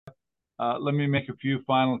let me make a few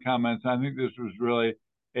final comments. I think this was really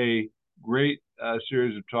a great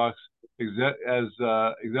series of talks,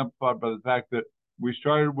 exemplified by the fact that we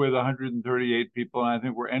started with 138 people, and I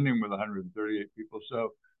think we're ending with 138 people.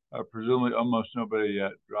 So presumably almost nobody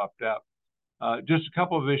dropped out. Just a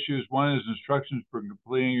couple of issues. One is instructions for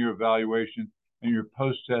completing your evaluation and your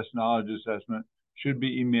post-test knowledge assessment should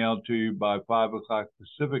be emailed to you by 5 o'clock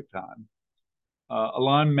Pacific time.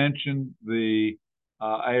 Alon mentioned the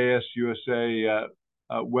IAS USA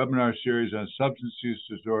webinar series on substance use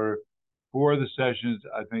disorder. 4 of the sessions,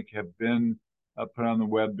 I think, have been put on the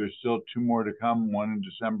web. There's still 2 more to come, one in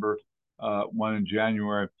December, one in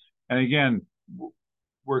January. And again,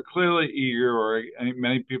 we're clearly eager, or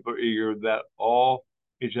many people are eager, that all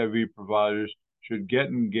HIV providers should get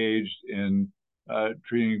engaged in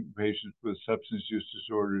treating patients with substance use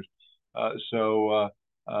disorders. I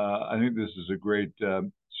think this is a great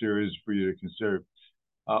series for you to consider.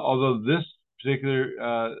 Although this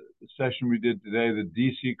particular session we did today, the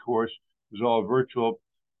DC course, was all virtual,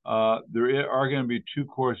 there are going to be 2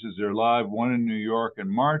 courses. They're live, one in New York in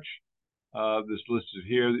March. This listed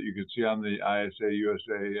here that you can see on the ISA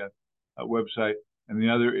USA website, and the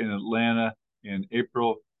other in Atlanta in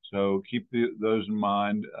April. So keep those in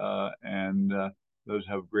mind, and those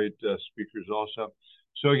have great speakers also.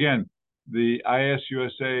 So again, the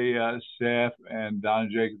ISUSA staff and Donna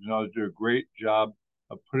Jacobs and others do a great job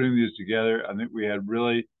of putting these together. I think we had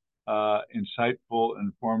really insightful and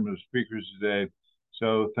informative speakers today.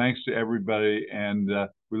 So thanks to everybody, and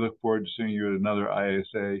we look forward to seeing you at another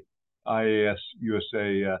IAS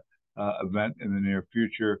USA event in the near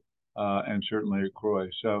future, and certainly at CROI.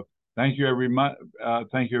 So thank you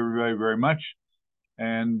everybody very much,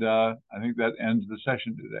 and I think that ends the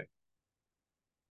session today.